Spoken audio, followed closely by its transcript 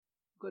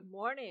Good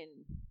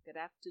morning, good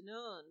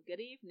afternoon,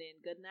 good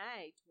evening, good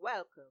night.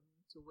 Welcome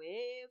to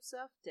Waves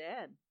of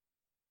 10.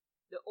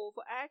 The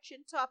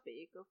overarching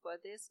topic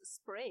for this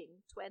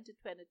spring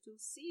 2022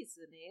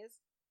 season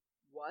is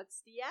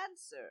What's the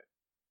answer?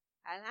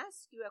 I'll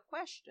ask you a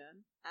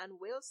question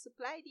and we'll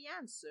supply the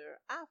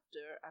answer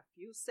after a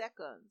few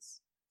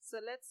seconds. So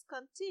let's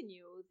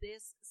continue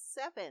this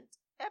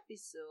seventh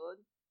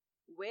episode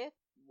with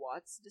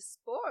What's the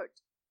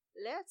Sport?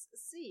 Let's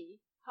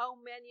see how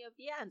many of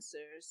the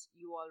answers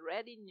you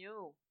already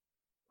knew.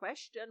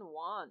 Question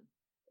 1.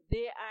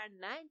 There are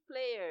 9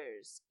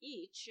 players,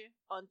 each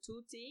on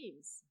 2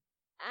 teams,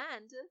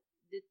 and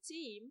the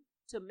team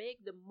to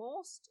make the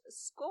most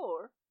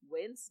score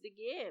wins the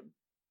game.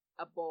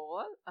 A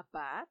ball, a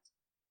bat,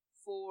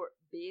 4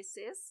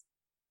 bases,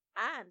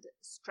 and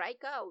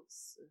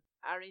strikeouts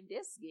are in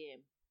this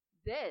game.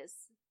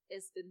 This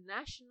is the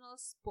national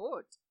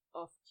sport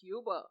of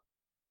Cuba.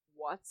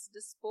 What's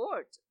the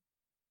sport?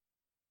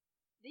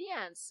 The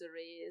answer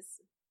is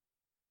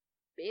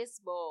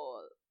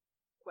baseball.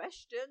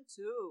 Question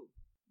 2.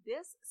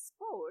 This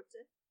sport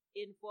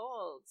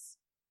involves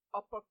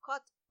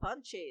uppercut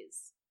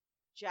punches,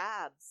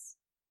 jabs,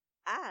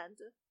 and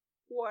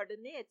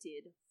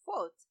coordinated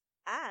foot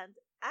and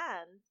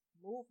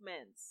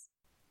movements.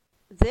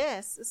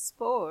 This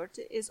sport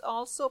is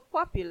also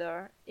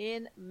popular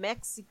in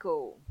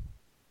Mexico.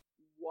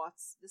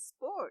 What's the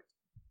sport?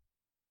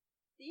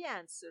 The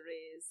answer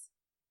is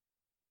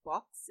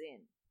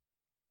boxing.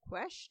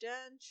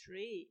 Question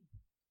 3.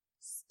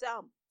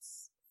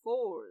 Stumps,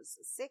 fours,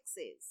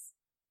 sixes,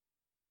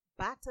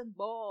 bat and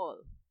ball,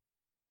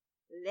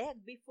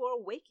 leg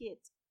before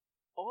wicket,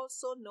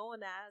 also known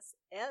as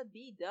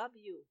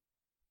LBW,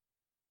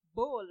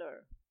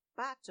 bowler,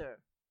 batter,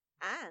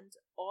 and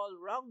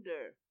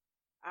all-rounder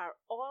are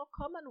all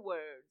common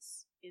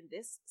words in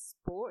this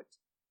sport.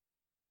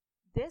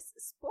 This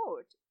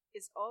sport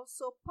is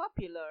also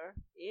popular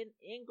in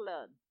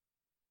England.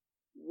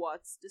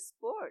 What's the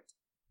sport?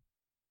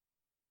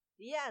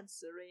 The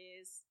answer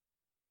is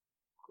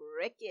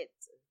cricket.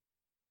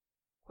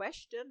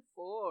 Question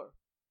 4.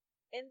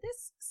 In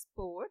this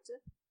sport,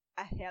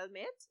 a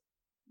helmet,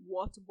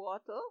 water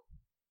bottle,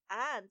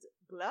 and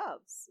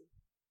gloves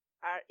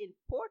are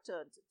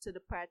important to the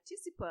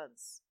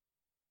participants.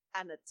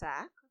 An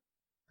attack,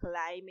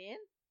 climbing,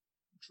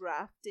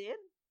 drafting,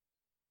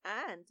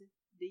 and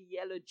the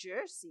yellow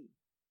jersey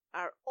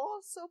are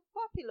also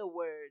popular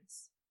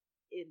words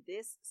in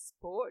this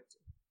sport.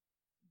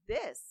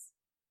 This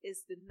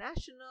is the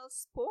national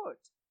sport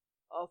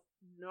of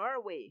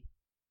Norway.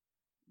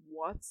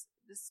 What's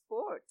the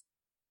sport?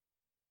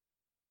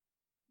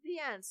 The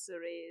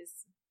answer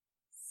is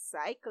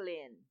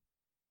cycling.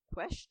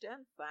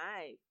 Question 5.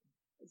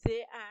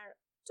 There are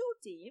 2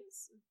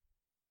 teams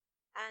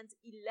and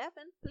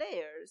 11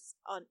 players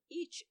on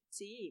each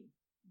team.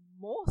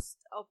 Most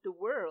of the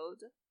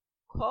world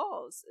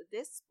calls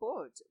this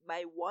sport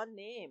by one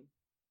name,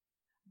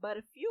 but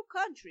a few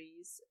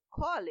countries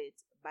call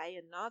it by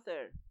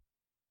another.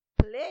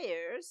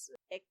 Players,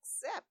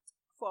 except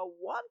for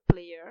one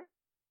player,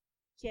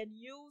 can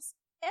use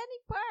any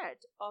part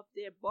of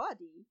their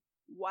body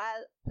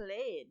while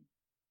playing,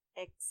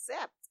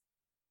 except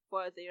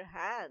for their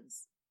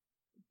hands.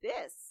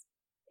 This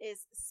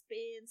is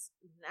Spain's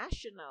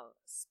national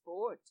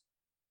sport.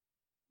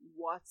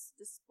 What's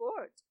the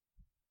sport?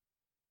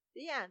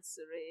 The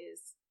answer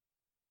is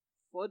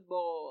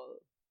football.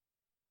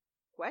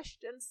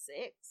 Question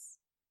 6.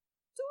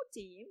 2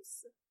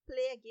 teams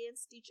play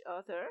against each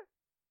other,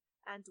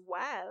 and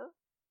while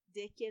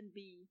there can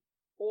be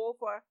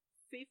over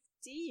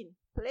 15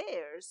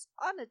 players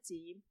on a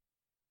team,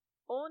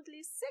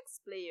 only 6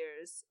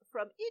 players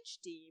from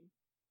each team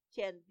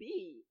can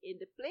be in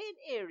the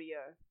playing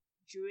area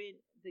during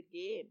the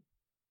game.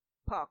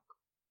 Puck,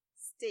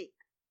 stick,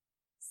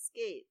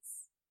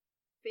 skates,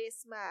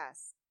 face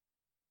mask,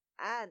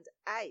 and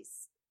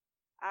ice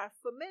are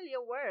familiar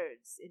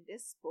words in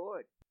this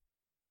sport.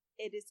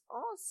 It is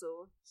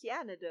also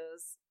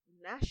Canada's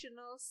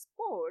national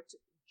sport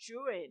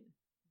during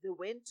the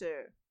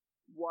winter.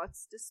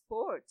 What's the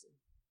sport?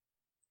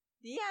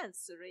 The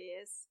answer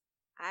is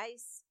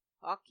ice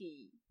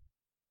hockey.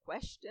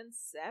 Question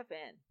 7.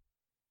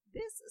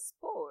 This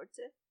sport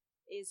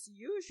is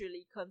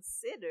usually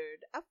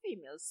considered a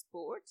female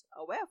sport.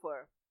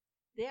 However,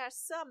 there are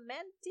some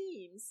men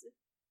teams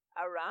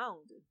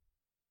around.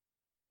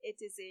 It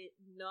is a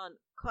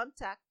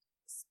non-contact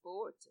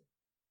sport,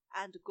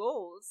 and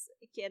goals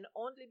can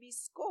only be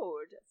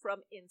scored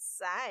from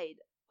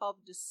inside of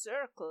the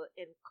circle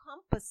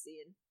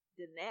encompassing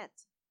the net.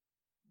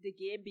 The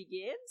game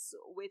begins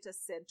with a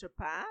center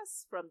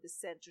pass from the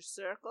center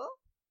circle,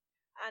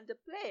 and the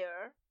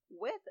player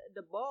with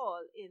the ball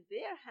in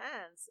their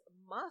hands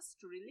must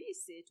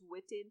release it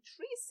within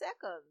 3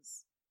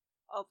 seconds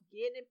of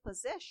gaining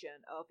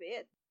possession of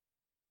it.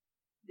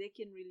 They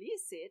can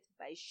release it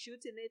by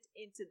shooting it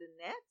into the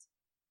net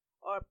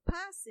or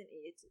passing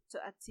it to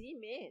a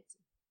teammate.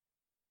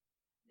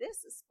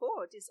 This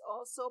sport is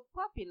also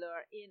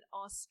popular in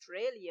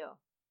Australia.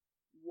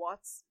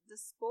 What's the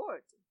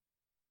sport?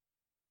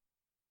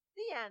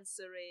 The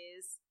answer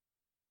is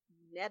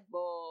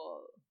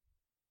netball.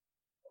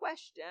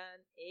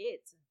 Question 8.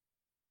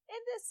 In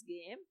this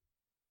game,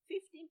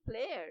 15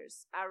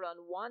 players are on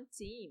one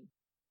team.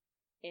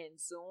 End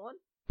zone,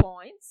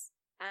 points,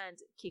 and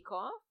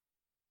kickoff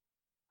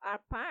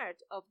are part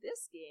of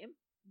this game.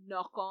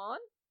 Knock on,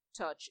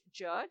 touch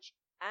judge,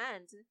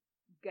 and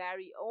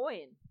Gary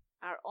Owen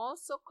are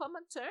also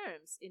common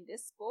terms in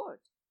this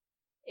sport.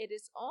 It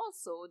is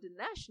also the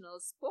national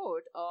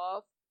sport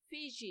of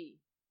Fiji.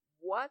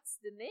 What's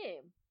the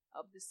name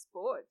of the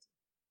sport?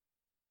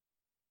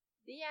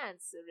 The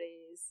answer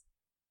is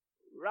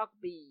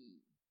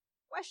rugby.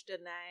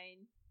 Question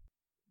 9.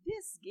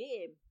 This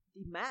game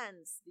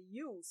demands the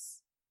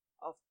use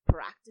of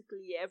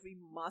practically every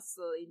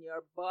muscle in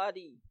your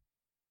body.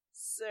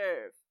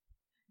 Serve.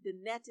 The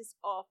net is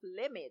off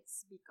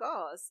limits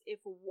because if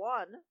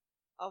one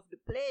of the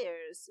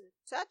players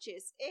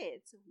touches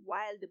it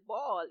while the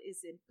ball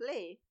is in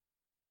play,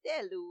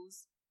 they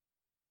lose.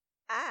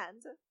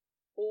 And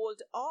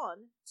hold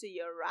on to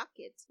your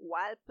racket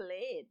while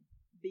playing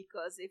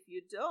because if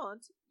you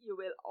don't, you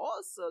will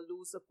also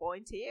lose a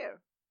point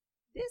here.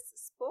 This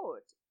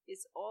sport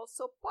is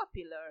also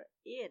popular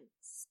in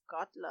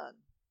Scotland.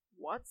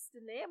 What's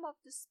the name of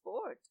the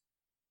sport?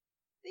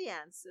 The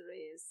answer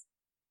is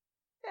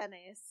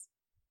tennis.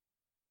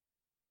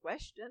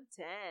 Question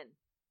 10.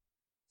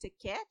 To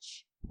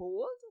catch,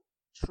 hold,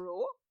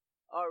 throw,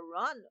 or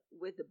run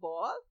with the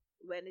ball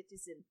when it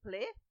is in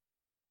play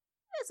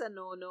is a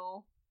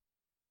no-no.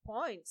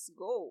 Points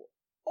go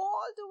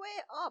all the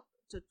way up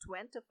to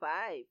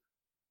 25.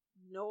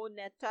 No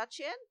net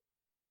touching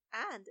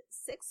and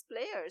 6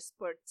 players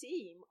per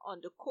team on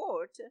the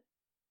court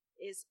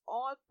is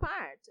all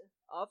part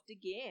of the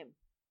game.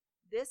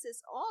 This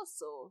is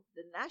also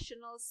the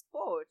national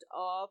sport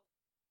of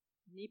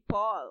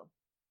Nepal.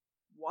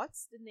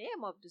 What's the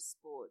name of the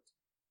sport?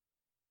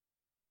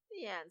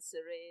 The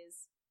answer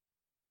is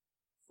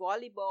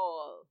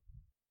volleyball.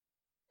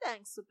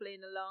 Thanks for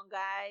playing along,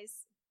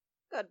 guys.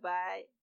 Goodbye.